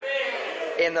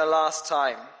in the last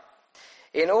time.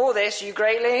 In all this you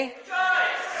greatly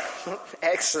rejoice.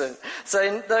 Excellent.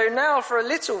 So though now for a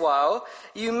little while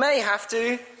you may have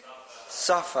to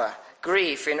suffer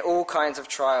grief in all kinds of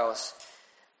trials.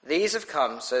 These have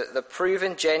come so that the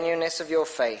proven genuineness of your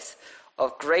faith,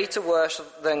 of greater worth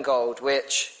than gold,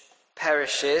 which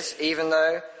perishes even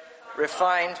though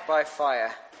refined by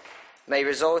fire, may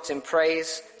result in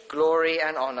praise, glory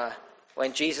and honour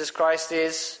when Jesus Christ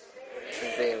is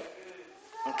revealed.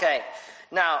 Okay,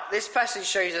 now this passage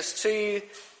shows us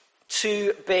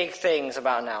two big things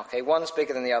about now. Okay, one's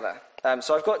bigger than the other.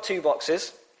 So I've got two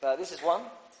boxes. This is one.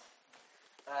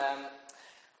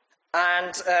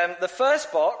 And the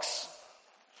first box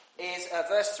is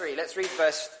verse 3. Let's read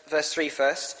verse 3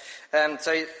 first.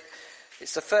 So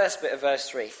it's the first bit of verse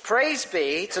 3. Praise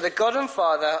be to the God and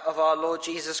Father of our Lord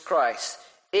Jesus Christ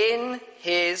in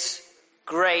his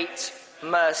great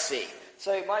mercy.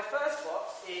 So my first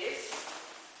box is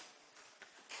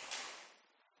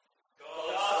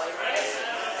God's great mercy.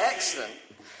 Excellent.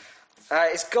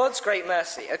 It's God's great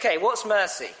mercy. Okay, what's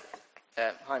mercy?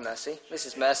 Hi, Mercy. This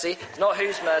is mercy. Not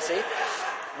whose mercy.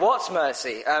 What's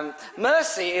mercy?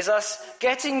 Mercy is us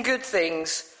getting good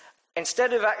things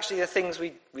instead of actually the things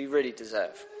we really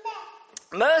deserve.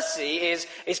 Mercy is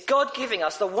God giving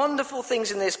us the wonderful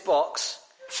things in this box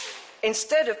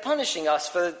instead of punishing us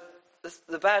for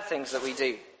the bad things that we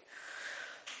do.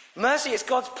 Mercy is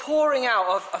God's pouring out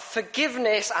of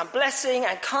forgiveness and blessing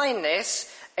and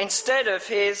kindness instead of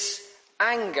his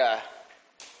anger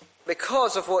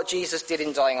because of what Jesus did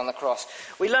in dying on the cross.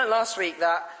 We learned last week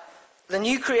that the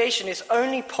new creation is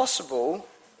only possible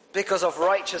because of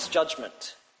righteous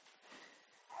judgment.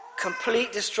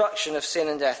 Complete destruction of sin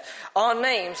and death. Our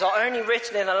names are only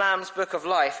written in the Lamb's book of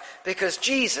life because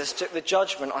Jesus took the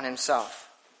judgment on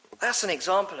himself. That's an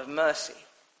example of mercy.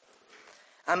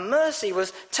 And mercy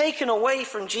was taken away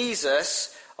from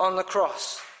Jesus on the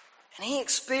cross. And he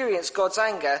experienced God's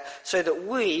anger so that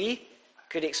we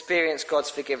could experience God's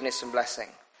forgiveness and blessing.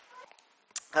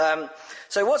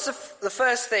 So what's the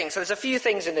first thing? So there's a few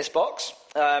things in this box.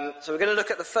 So we're going to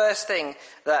look at the first thing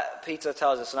that Peter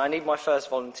tells us. And I need my first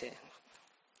volunteer.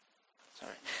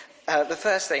 Sorry. The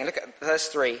first thing, look at verse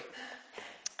 3.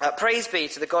 Praise be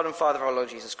to the God and Father of our Lord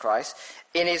Jesus Christ.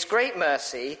 In his great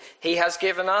mercy, he has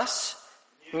given us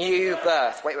new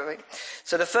birth. Wait.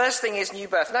 So the first thing is new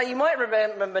birth. Now you might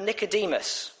remember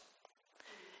Nicodemus.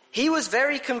 He was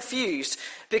very confused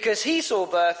because he saw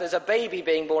birth as a baby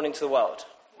being born into the world,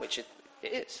 which it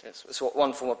is. It's what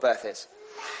one form of birth is.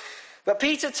 But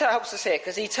Peter helps us here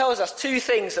because he tells us two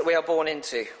things that we are born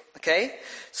into. Okay?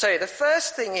 So the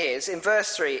first thing is, in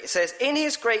verse 3, it says, in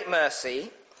his great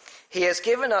mercy, he has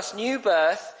given us new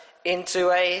birth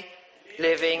into a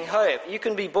living hope. You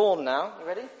can be born now. You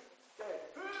ready? Go.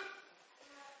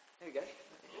 Here we go.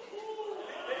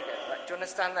 Right, do you want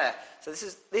to stand there? So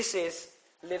this is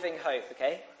living hope,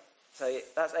 okay? So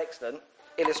that's excellent.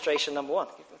 Illustration number 1.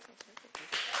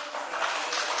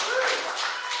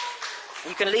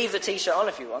 You can leave the t-shirt on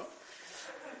if you want.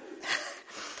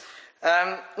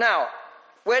 Now,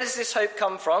 where does this hope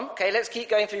come from? Okay, let's keep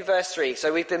going through verse 3.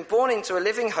 So we've been born into a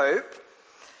living hope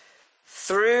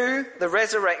through the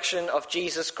resurrection of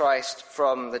Jesus Christ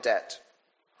from the dead.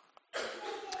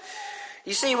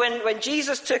 You see, when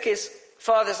Jesus took his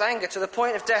Father's anger to the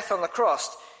point of death on the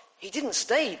cross, he didn't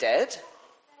stay dead.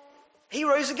 He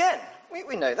rose again.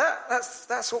 We know that.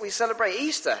 That's what we celebrate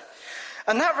Easter.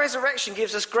 And that resurrection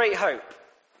gives us great hope.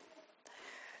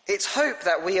 It's hope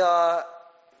that we are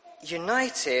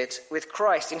united with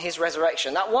Christ in his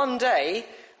resurrection. That one day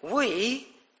we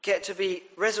get to be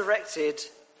resurrected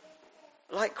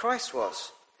like Christ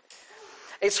was.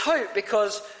 It's hope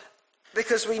because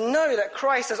we know that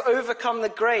Christ has overcome the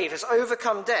grave, has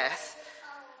overcome death.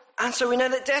 And so we know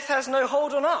that death has no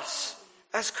hold on us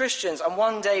as Christians, and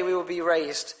one day we will be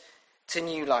raised to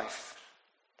new life.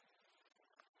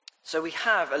 So we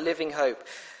have a living hope.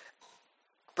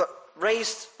 But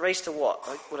raised to what?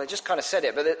 Well, I just kind of said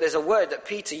it, but there's a word that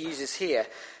Peter uses here,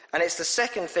 and it's the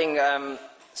second thing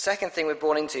we're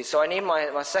born into. So I need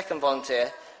my second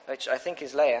volunteer, which I think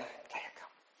is Leah. Leah,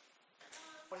 come.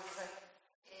 What did you say?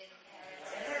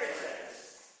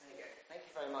 Inheritance. There you go. Thank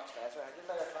you very much, guys. Right, give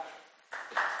Leah a clap.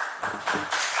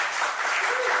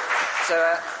 So,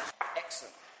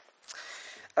 excellent.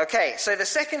 Okay, so the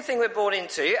second thing we're born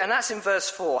into, and that's in verse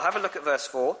 4. Have a look at verse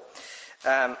 4.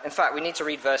 In fact, we need to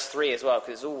read verse 3 as well,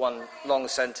 because it's all one long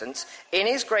sentence. In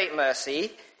his great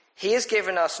mercy, he has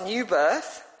given us new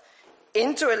birth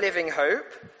into a living hope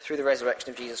through the resurrection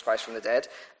of Jesus Christ from the dead,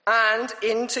 and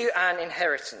into an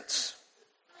inheritance.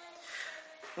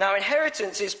 Now,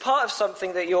 inheritance is part of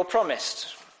something that you're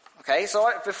promised. Okay,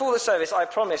 so before the service, I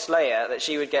promised Leia that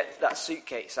she would get that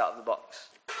suitcase out of the box.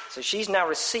 So she's now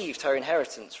received her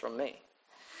inheritance from me.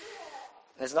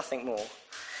 There's nothing more.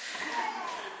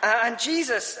 And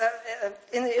Jesus,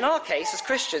 in our case, as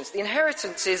Christians, the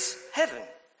inheritance is heaven.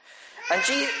 And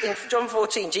in John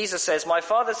 14, Jesus says, "My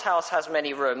Father's house has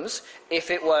many rooms. If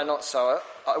it were not so,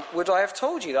 would I have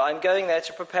told you that I'm going there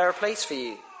to prepare a place for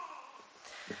you?"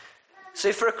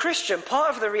 So for a Christian,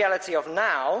 part of the reality of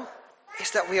now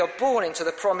is that we are born into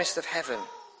the promise of heaven.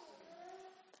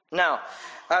 Now,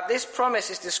 this promise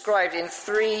is described in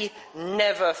 3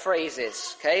 never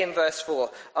phrases, okay, in verse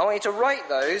 4. I want you to write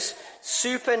those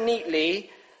super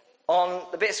neatly on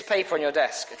the bits of paper on your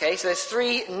desk, okay? So there's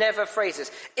 3 never phrases.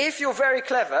 If you're very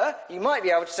clever, you might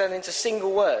be able to turn them into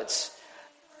single words.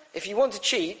 If you want to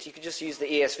cheat, you could just use the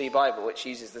ESV Bible, which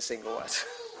uses the single words.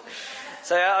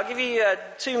 So I'll give you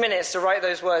 2 minutes to write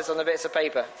those words on the bits of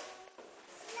paper.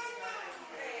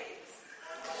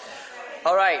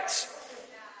 All right.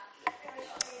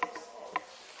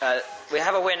 We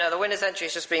have a winner. The winner's entry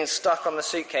is just being stuck on the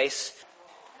suitcase.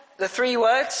 The 3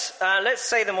 words, let's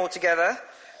say them all together.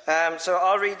 So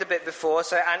I'll read the bit before.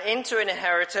 So, and into an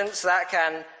inheritance that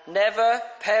can never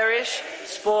perish,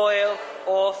 spoil,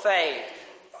 or fade.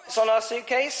 It's on our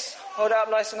suitcase. Hold it up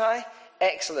nice and high.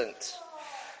 Excellent.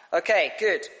 Okay,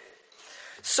 good.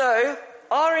 So,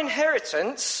 our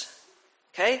inheritance,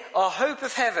 okay, our hope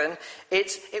of heaven,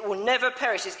 it will never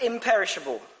perish. It's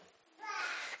imperishable.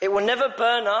 It will never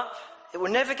burn up. It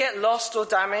will never get lost or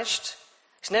damaged.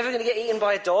 It's never going to get eaten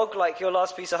by a dog like your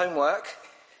last piece of homework.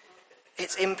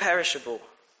 It's imperishable.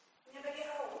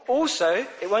 Also,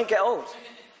 it won't get old.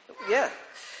 Yeah.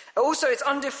 Also, it's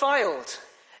undefiled.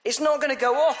 It's not going to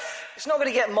go off. It's not going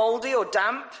to get mouldy or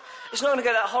damp. It's not going to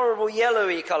get that horrible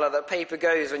yellowy colour that paper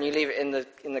goes when you leave it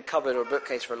in the cupboard or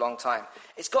bookcase for a long time.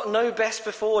 It's got no best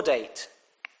before date.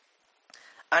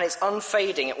 And it's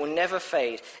unfading. It will never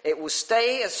fade. It will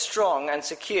stay as strong and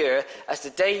secure as the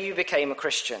day you became a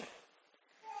Christian.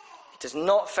 It does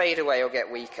not fade away or get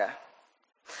weaker.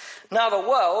 Now the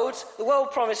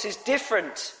world promises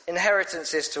different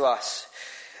inheritances to us.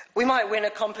 We might win a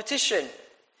competition.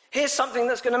 Here's something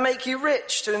that's going to make you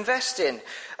rich to invest in.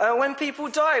 When people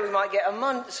die, we might get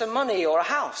some money or a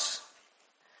house.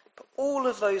 But all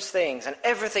of those things and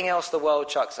everything else the world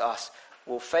chucks at us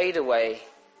will fade away,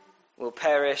 will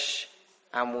perish,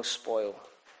 and will spoil.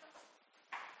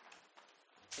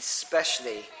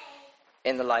 Especially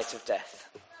in the light of death.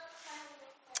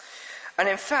 And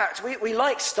in fact, we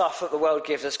like stuff that the world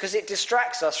gives us because it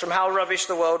distracts us from how rubbish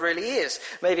the world really is.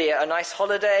 Maybe a nice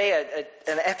holiday,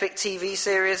 an epic TV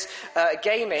series,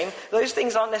 gaming. Those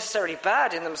things aren't necessarily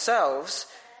bad in themselves,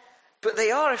 but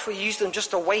they are if we use them just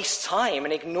to waste time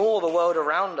and ignore the world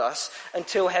around us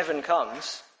until heaven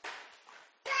comes.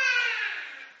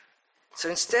 So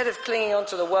instead of clinging on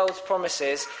to the world's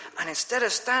promises, and instead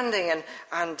of standing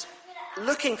and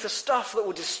looking for stuff that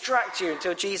will distract you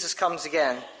until Jesus comes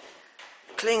again,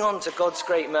 cling on to God's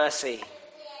great mercy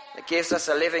that gives us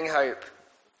a living hope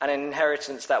and an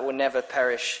inheritance that will never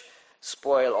perish,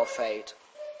 spoil, or fade.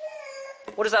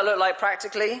 What does that look like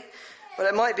practically? Well,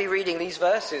 it might be reading these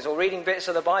verses or reading bits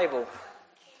of the Bible.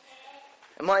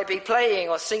 It might be playing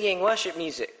or singing worship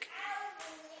music.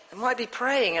 It might be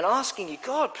praying and asking you,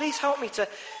 God, please help me to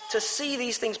see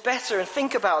these things better and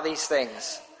think about these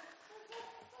things.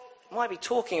 It might be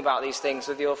talking about these things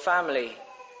with your family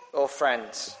or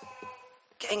friends.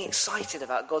 Getting excited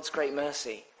about God's great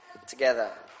mercy together.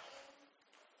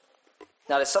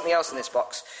 Now, there's something else in this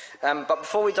box. But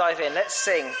before we dive in, let's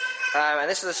sing. And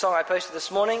this is a song I posted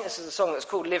this morning. This is a song that's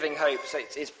called Living Hope. So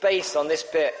it's based on this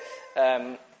bit.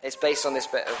 It's based on this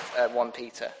bit of 1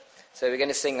 Peter. So we're going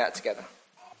to sing that together.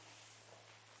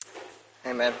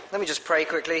 Amen. Let me just pray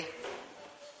quickly.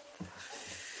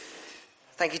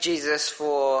 Thank you, Jesus,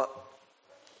 for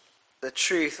the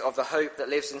truth of the hope that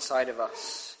lives inside of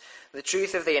us. The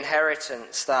truth of the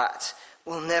inheritance that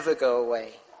will never go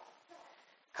away.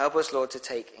 Help us, Lord, to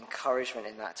take encouragement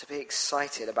in that, to be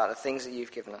excited about the things that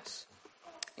you've given us.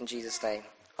 In Jesus' name,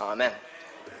 amen.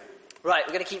 Right,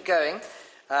 we're going to keep going.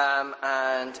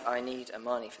 And I need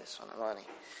Amani for this one. Amani,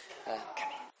 come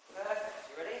here. Perfect.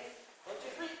 You ready? 1, 2,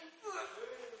 3.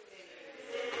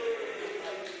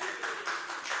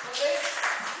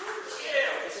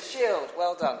 It's a shield.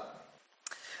 Well done.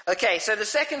 Okay, so the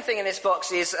second thing in this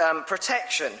box is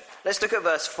protection. Let's look at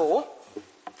verse 4.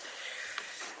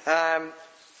 And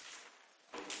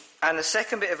the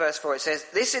second bit of verse 4, it says,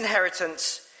 "This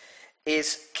inheritance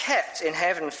is kept in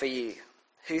heaven for you,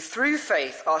 who through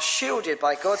faith are shielded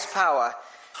by God's power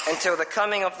until the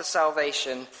coming of the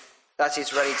salvation that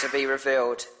is ready to be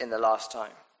revealed in the last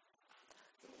time."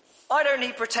 I don't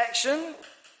need protection.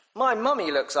 My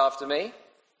mummy looks after me.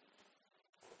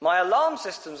 My alarm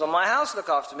systems on my house look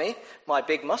after me. My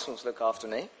big muscles look after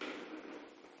me.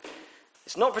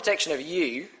 It's not protection of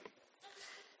you,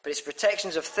 but it's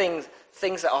protections of things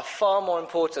that are far more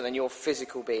important than your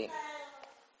physical being.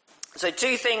 So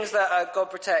 2 things that God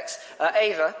protects.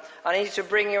 Ava, I need you to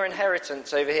bring your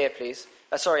inheritance over here, please.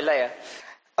 Sorry, Leia.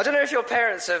 I don't know if your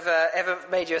parents have ever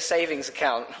made you a savings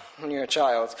account when you were a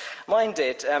child. Mine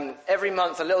did. Every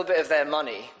month, a little bit of their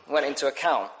money went into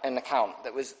an account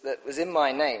that was in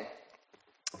my name.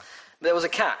 But there was a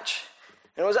catch.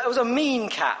 And it was a mean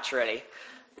catch, really.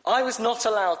 I was not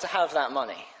allowed to have that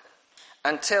money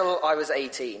until I was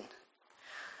 18.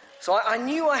 So I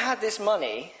knew I had this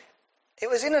money. It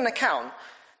was in an account,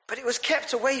 but it was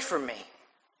kept away from me.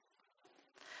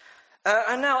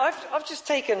 And now I've just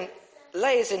taken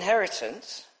Leia's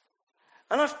inheritance,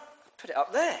 and I've put it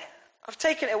up there. I've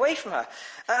taken it away from her.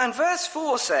 And verse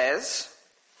 4 says,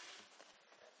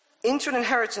 into an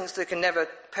inheritance that can never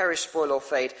perish, spoil, or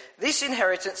fade. This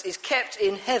inheritance is kept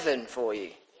in heaven for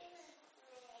you.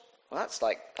 Well, that's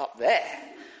like up there.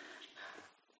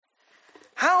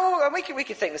 We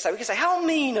could think this out. We could say, how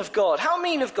mean of God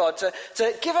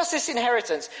to give us this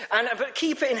inheritance but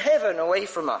keep it in heaven away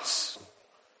from us.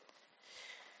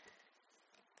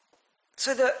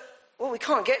 So that, we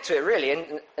can't get to it really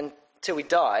until we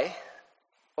die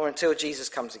or until Jesus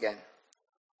comes again.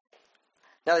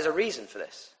 Now, there's a reason for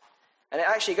this. And it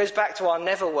actually goes back to our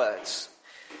never words.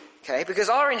 Okay, because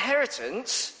our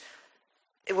inheritance,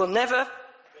 it will never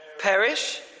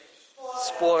perish,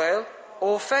 spoil,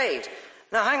 or fade.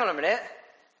 Now, hang on a minute.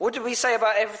 What did we say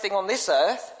about everything on this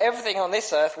earth? Everything on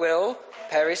this earth will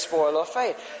perish, spoil, or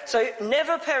fade. So,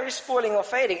 never perish, spoiling, or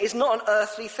fading is not an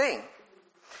earthly thing.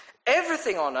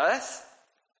 Everything on earth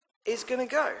is going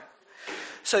to go.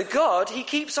 So God, he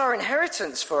keeps our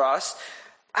inheritance for us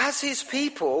as his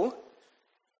people,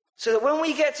 so that when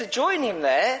we get to join him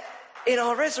there, in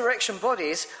our resurrection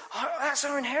bodies, that's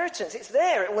our inheritance. It's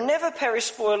there. It will never perish,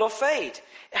 spoil, or fade.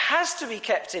 It has to be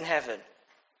kept in heaven.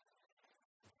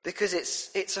 Because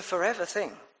it's a forever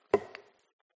thing.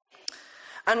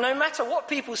 And no matter what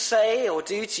people say or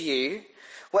do to you,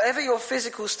 whatever your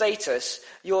physical status,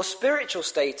 your spiritual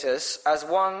status as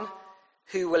one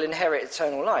who will inherit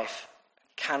eternal life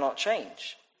cannot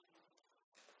change.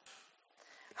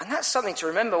 And that's something to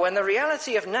remember when the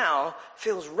reality of now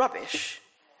feels rubbish.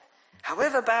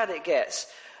 However bad it gets,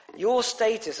 your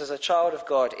status as a child of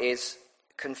God is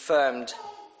confirmed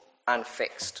and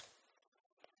fixed.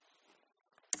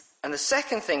 And the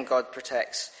second thing God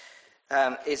protects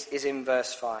is in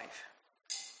verse 5.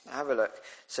 Have a look.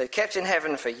 So, kept in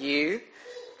heaven for you,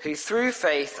 who through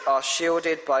faith are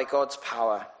shielded by God's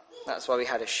power. That's why we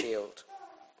had a shield.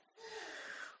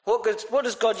 What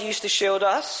does God use to shield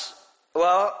us?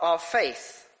 Well, our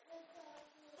faith.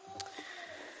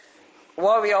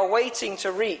 While we are waiting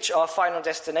to reach our final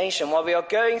destination, while we are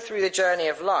going through the journey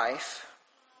of life,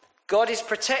 God is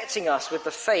protecting us with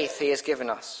the faith he has given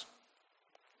us.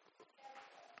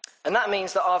 And that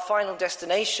means that our final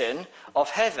destination of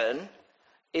heaven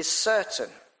is certain.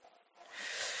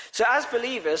 So as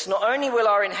believers, not only will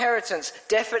our inheritance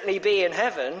definitely be in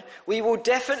heaven, we will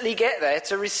definitely get there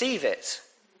to receive it.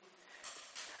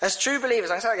 As true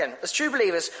believers, I'm saying again, as true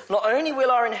believers, not only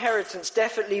will our inheritance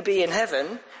definitely be in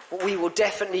heaven, but we will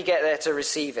definitely get there to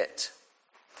receive it.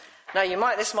 Now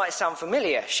this might sound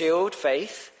familiar, shield,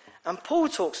 faith, and Paul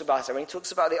talks about it when he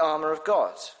talks about the armour of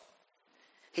God.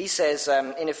 He says,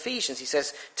 in Ephesians, he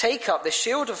says, take up the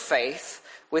shield of faith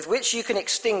with which you can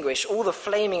extinguish all the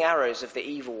flaming arrows of the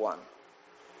evil one.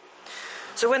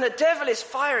 So when the devil is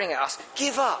firing at us,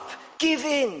 give up, give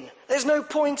in. There's no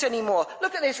point anymore.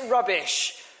 Look at this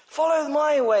rubbish. Follow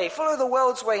my way, follow the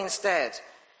world's way instead.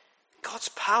 God's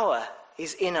power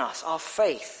is in us, our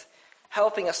faith,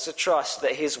 helping us to trust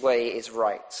that his way is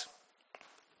right.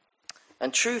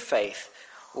 And true faith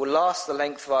will last the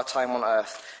length of our time on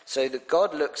earth, so that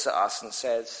God looks at us and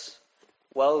says,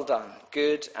 well done,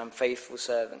 good and faithful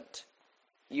servant.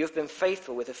 You have been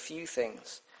faithful with a few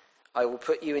things. I will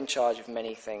put you in charge of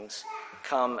many things.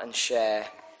 Come and share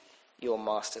your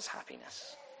master's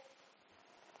happiness.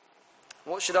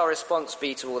 What should our response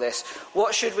be to all this?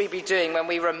 What should we be doing when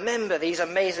we remember these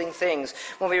amazing things?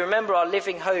 When we remember our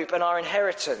living hope and our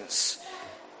inheritance?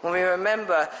 When we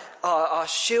remember our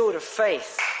shield of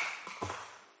faith?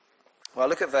 Well,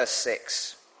 look at verse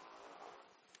 6.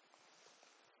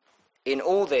 In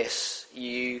all this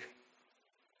you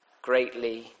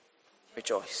greatly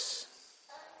rejoice.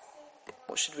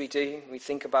 What should we do? We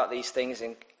think about these things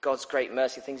in God's great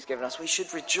mercy, things he's given us. We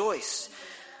should rejoice.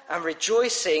 And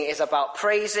rejoicing is about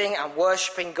praising and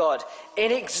worshipping God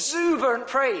in exuberant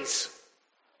praise,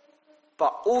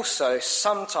 but also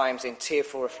sometimes in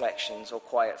tearful reflections or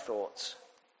quiet thoughts.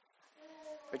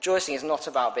 Rejoicing is not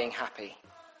about being happy.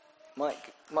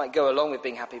 Might go along with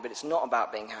being happy, but it's not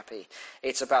about being happy.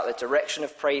 It's about the direction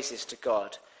of praises to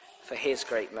God for his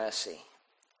great mercy.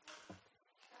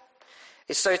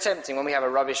 It's so tempting when we have a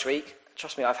rubbish week.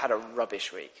 Trust me, I've had a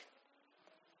rubbish week.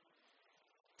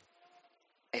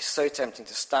 It's so tempting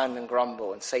to stand and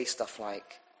grumble and say stuff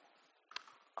like,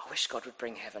 I wish God would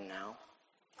bring heaven now.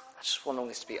 I just want all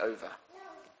this to be over.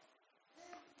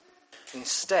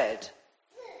 Instead,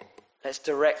 let's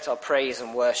direct our praise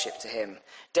and worship to him.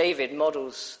 David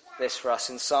models this for us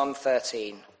in Psalm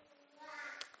 13.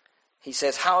 He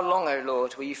says, How long, O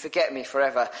Lord, will you forget me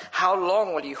forever? How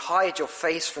long will you hide your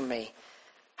face from me?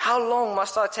 How long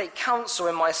must I take counsel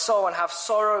in my soul and have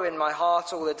sorrow in my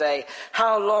heart all the day?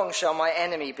 How long shall my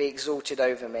enemy be exalted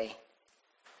over me?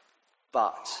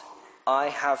 But I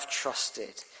have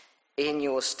trusted in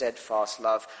your steadfast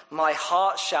love. My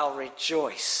heart shall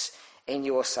rejoice in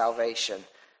your salvation.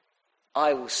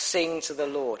 I will sing to the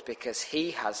Lord because he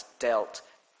has dealt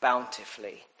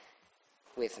bountifully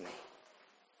with me.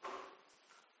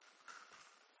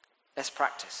 Let's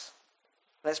practice.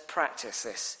 Let's practice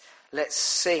this. Let's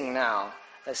sing now.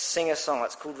 Let's sing a song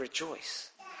that's called Rejoice.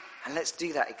 And let's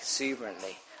do that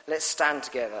exuberantly. Let's stand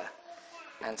together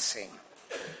and sing.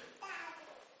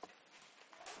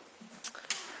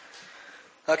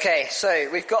 Okay, so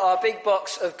we've got our big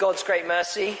box of God's great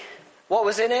mercy. What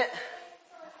was in it?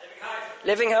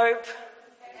 Living hope.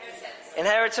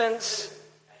 Inheritance.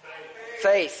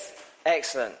 Faith.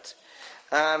 Excellent.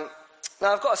 Now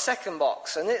I've got a second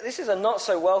box, and this is a not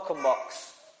so welcome box.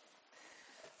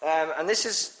 And this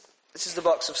is the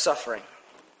box of suffering.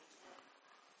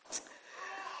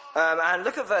 And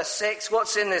look at verse 6.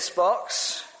 What's in this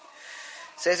box?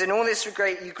 It says, In all this you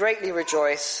greatly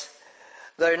rejoice,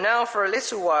 though now for a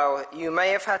little while you may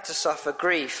have had to suffer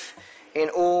grief in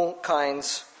all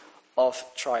kinds of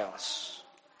trials.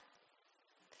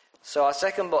 So our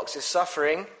second box is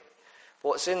suffering.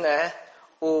 What's in there?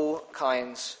 All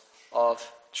kinds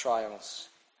of trials.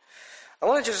 I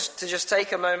want to just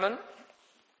take a moment,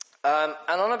 and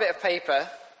on a bit of paper,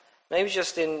 maybe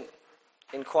just in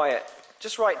quiet,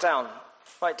 just write down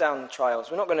the trials.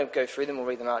 We're not going to go through them or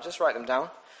read them out. Just write them down.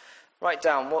 Write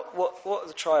down what are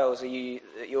the trials that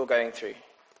you're going through.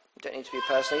 You don't need to be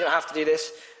personal. You don't have to do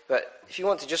this, but if you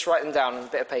want to, just write them down on a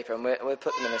bit of paper, and we'll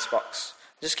put them in this box.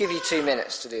 I'll just give you 2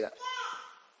 minutes to do that.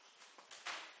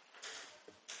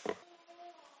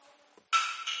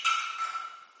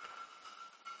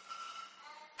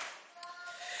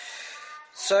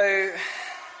 So,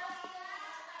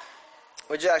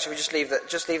 we'll just leave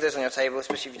those on your table,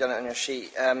 especially if you've done it on your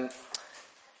sheet.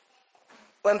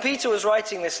 When Peter was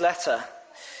writing this letter,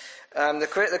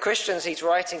 the Christians he's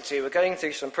writing to were going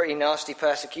through some pretty nasty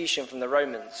persecution from the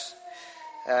Romans.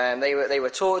 They were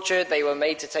tortured. They were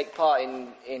made to take part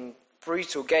in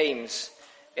brutal games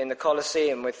in the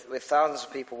Colosseum with thousands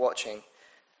of people watching,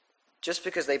 just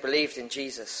because they believed in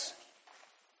Jesus.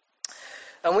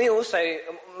 And we also,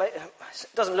 it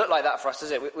doesn't look like that for us, does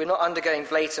it? We're not undergoing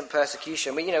blatant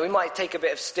persecution. We might take a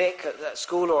bit of stick at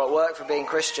school or at work for being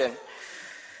Christian.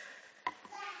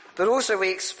 But also we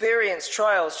experience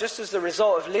trials just as the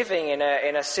result of living in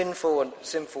a sinful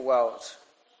world.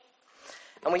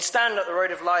 And we stand at the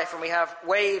road of life and we have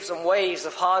waves and waves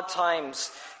of hard times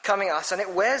coming at us, and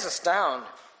it wears us down.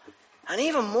 And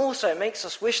even more so, it makes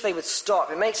us wish they would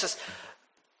stop. It makes us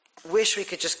wish we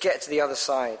could just get to the other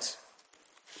side.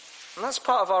 And that's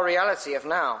part of our reality of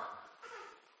now.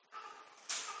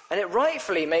 And it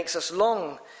rightfully makes us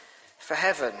long for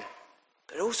heaven,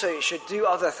 but also it should do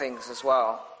other things as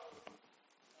well.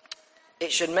 It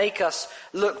should make us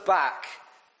look back.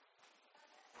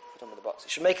 It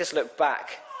should make us look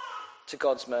back to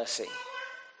God's mercy.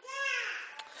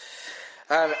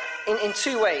 In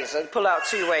 2 ways. I'll pull out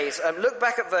 2 ways. Look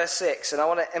back at verse 6, and I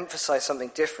want to emphasize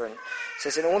something different. It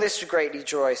says, In all this you greatly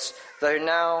rejoice, though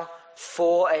now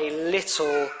for a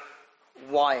little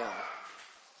while.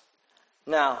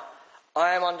 Now,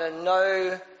 I am under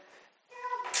no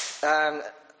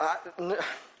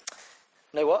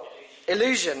what?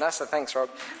 Illusion. Thanks, Rob.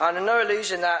 Under no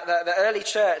illusion that the early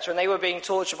church, when they were being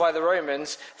tortured by the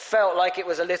Romans, felt like it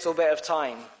was a little bit of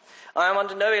time. I am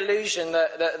under no illusion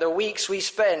that the weeks we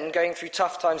spend going through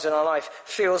tough times in our life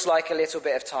feels like a little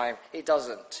bit of time. It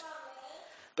doesn't.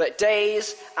 But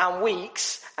days and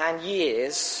weeks and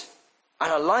years,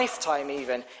 and a lifetime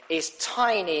even, is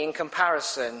tiny in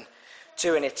comparison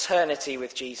to an eternity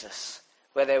with Jesus,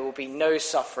 where there will be no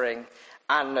suffering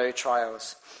and no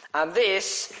trials. And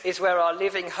this is where our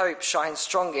living hope shines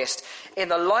strongest. In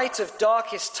the light of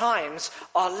darkest times,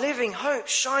 our living hope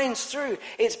shines through.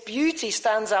 Its beauty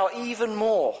stands out even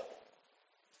more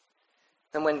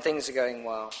than when things are going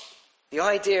well. The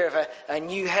idea of a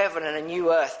new heaven and a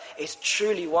new earth is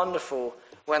truly wonderful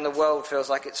when the world feels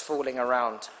like it's falling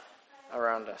around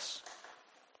us,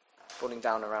 falling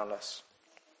down around us.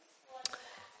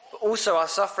 But also our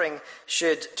suffering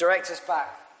should direct us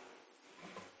back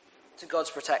to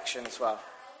God's protection as well.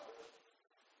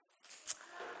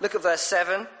 Look at verse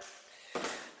 7.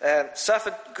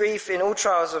 Suffered grief in all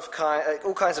kinds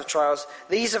of trials.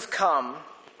 These have come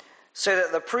so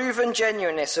that the proven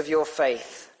genuineness of your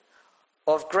faith,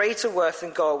 of greater worth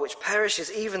than gold, which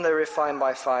perishes even though refined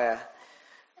by fire,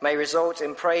 may result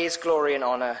in praise, glory, and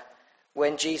honor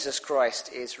when Jesus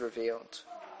Christ is revealed.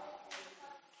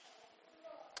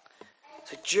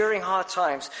 So during hard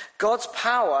times, God's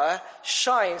power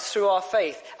shines through our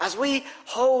faith. As we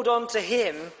hold on to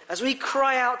him, as we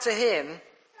cry out to him,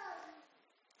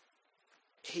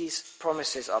 his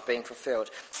promises are being fulfilled.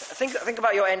 Think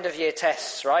about your end-of-year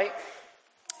tests, right?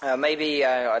 Maybe,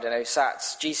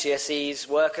 SATs, GCSEs,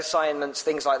 work assignments,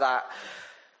 things like that.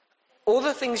 All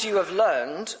the things you have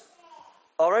learned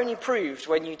are only proved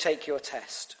when you take your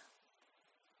test.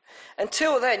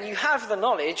 Until then, you have the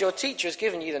knowledge, your teacher has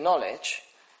given you the knowledge,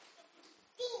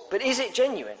 but is it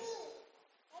genuine?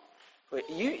 Well,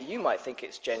 you might think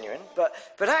it's genuine, but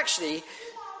actually,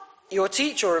 your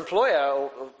teacher or employer or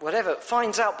whatever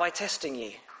finds out by testing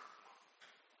you.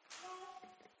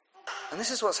 And this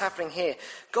is what's happening here.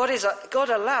 God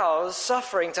allows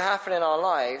suffering to happen in our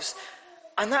lives,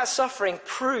 and that suffering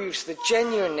proves the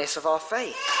genuineness of our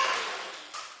faith.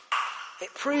 It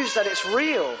proves that it's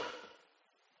real.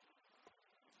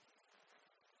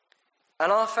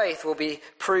 And our faith will be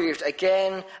proved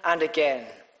again and again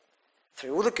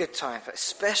through all the good times, but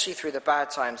especially through the bad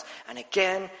times, and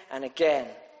again,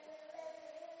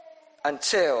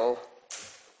 until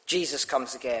Jesus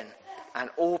comes again, and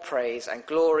all praise and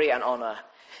glory and honor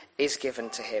is given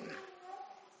to him.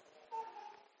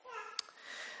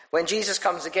 When Jesus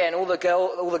comes again, all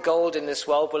the gold in this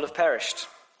world will have perished.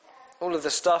 All of the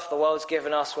stuff the world's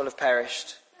given us will have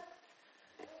perished.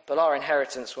 But our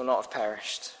inheritance will not have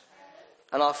perished.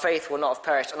 And our faith will not have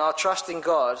perished. And our trust in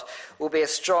God will be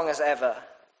as strong as ever.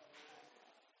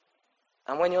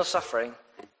 And when you're suffering,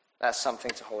 that's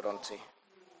something to hold on to.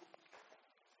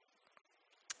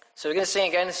 So we're going to sing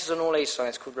again. This is an all-age song.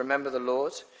 It's called Remember the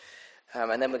Lord.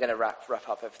 And then we're going to wrap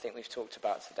up everything we've talked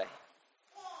about today.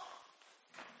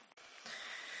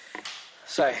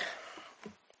 So,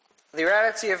 the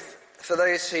reality for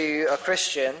those who are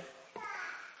Christian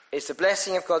is the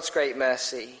blessing of God's great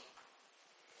mercy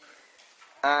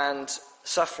and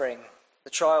suffering, the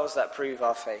trials that prove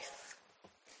our faith.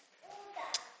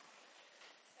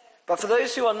 But for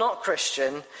those who are not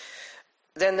Christian,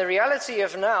 then the reality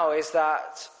of now is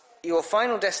that your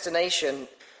final destination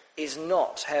is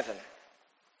not heaven.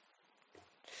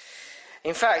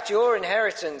 In fact, your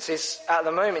inheritance is at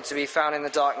the moment to be found in the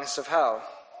darkness of hell.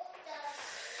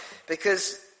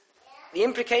 Because the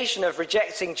implication of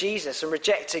rejecting Jesus and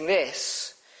rejecting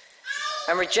this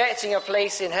and rejecting a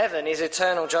place in heaven is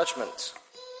eternal judgment.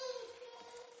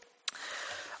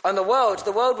 And the world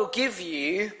will give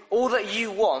you all that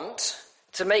you want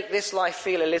to make this life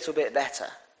feel a little bit better.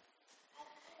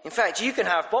 In fact, you can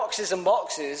have boxes and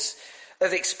boxes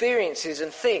of experiences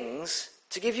and things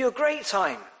to give you a great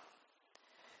time.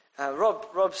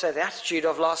 Rob said the attitude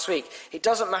of last week, it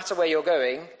doesn't matter where you're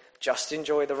going, just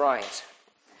enjoy the ride.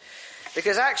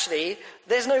 Because actually,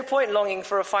 there's no point longing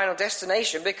for a final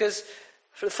destination, because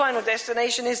the final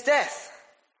destination is death.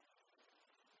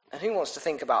 And who wants to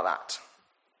think about that?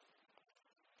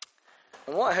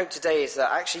 And what I hope today is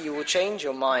that actually you will change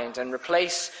your mind and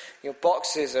replace your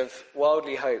boxes of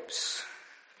worldly hopes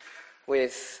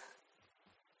with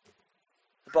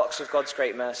the box of God's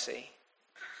great mercy.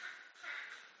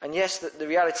 And yes, the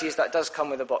reality is that does come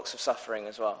with a box of suffering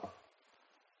as well.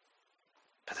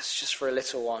 But that's just for a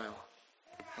little while.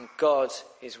 And God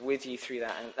is with you through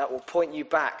that, and that will point you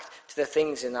back to the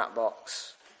things in that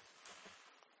box.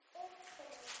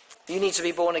 You need to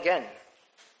be born again,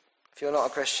 if you're not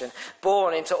a Christian.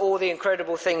 Born into all the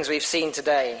incredible things we've seen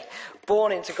today.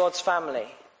 Born into God's family.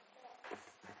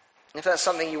 If that's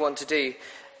something you want to do,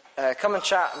 come and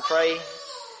chat and pray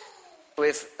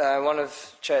with one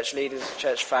of church leaders,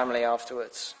 church family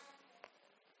afterwards.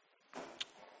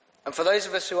 And for those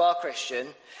of us who are Christian,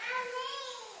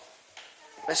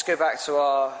 let's go back to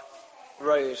our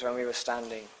rows when we were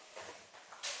standing.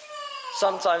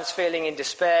 Sometimes feeling in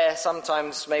despair,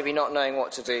 sometimes maybe not knowing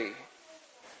what to do.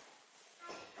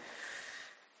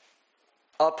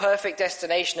 our perfect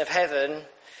destination of heaven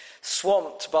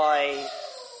swamped by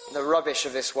the rubbish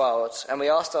of this world, and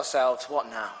we asked ourselves, what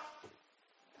now?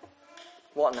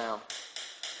 What now?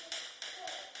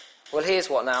 Well, here's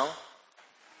what now.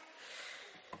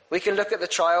 We can look at the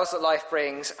trials that life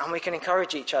brings, and we can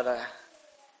encourage each other,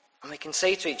 and we can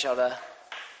say to each other,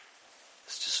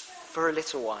 it's just for a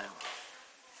little while.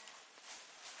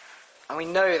 And we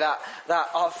know that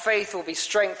our faith will be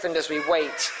strengthened as we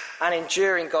wait and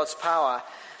endure in God's power.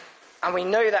 And we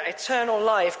know that eternal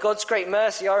life, God's great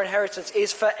mercy, our inheritance,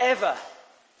 is forever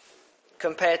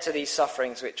compared to these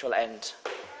sufferings which will end.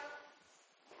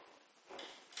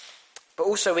 But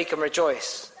also we can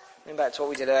rejoice. Going back to what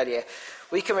we did earlier.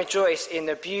 We can rejoice in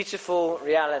the beautiful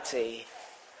reality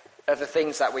of the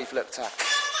things that we've looked at.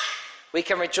 We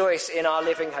can rejoice in our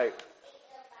living hope.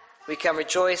 We can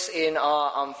rejoice in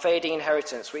our unfading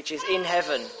inheritance, which is in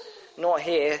heaven, not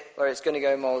here, where it's going to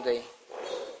go mouldy.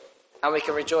 And we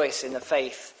can rejoice in the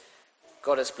faith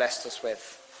God has blessed us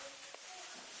with.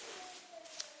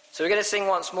 So we're going to sing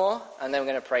once more, and then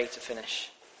we're going to pray to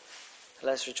finish.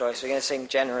 Let's rejoice. We're going to sing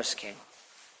Generous King.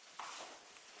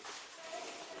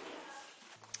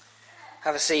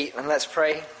 Have a seat and let's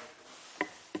pray.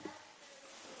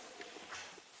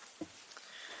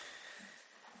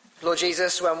 Lord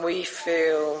Jesus, when we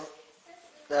feel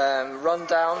run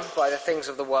down by the things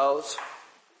of the world,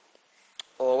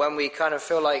 or when we kind of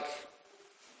feel like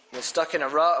we're stuck in a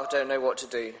rut or don't know what to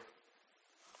do,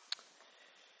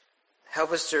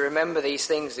 help us to remember these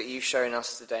things that you've shown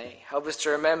us today. Help us to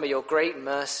remember your great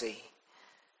mercy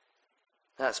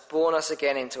that's born us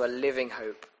again into a living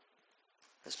hope.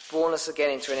 That's born us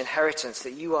again into an inheritance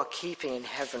that you are keeping in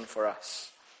heaven for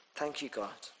us. Thank you, God.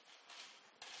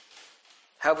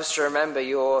 Help us to remember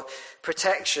your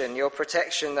protection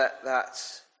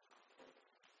that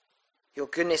your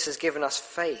goodness has given us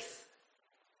faith.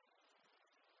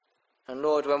 And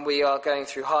Lord, when we are going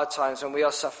through hard times, when we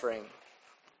are suffering,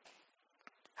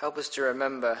 help us to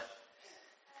remember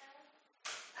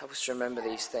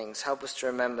these things. Help us to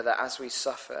remember that as we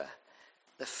suffer,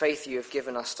 the faith you have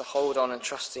given us to hold on and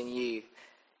trust in you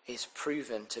is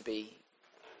proven to be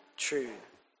true.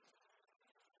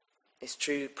 It's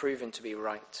proven to be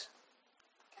right.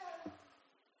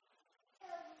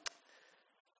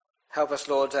 Help us,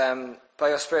 Lord, by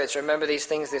your Spirit, to remember these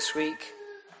things this week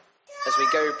as we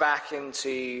go back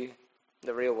into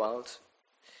the real world.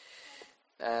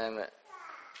 And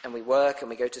we work and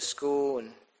we go to school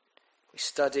and we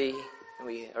study and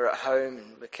we are at home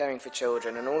and we're caring for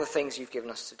children and all the things you've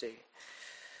given us to do.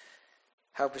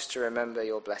 Help us to remember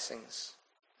your blessings.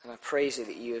 And I praise you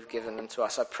that you have given them to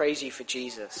us. I praise you for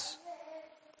Jesus,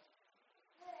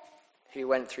 who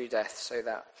went through death so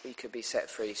that we could be set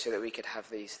free, so that we could have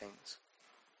these things.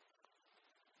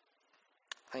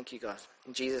 Thank you, God.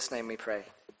 In Jesus' name we pray.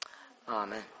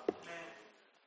 Amen.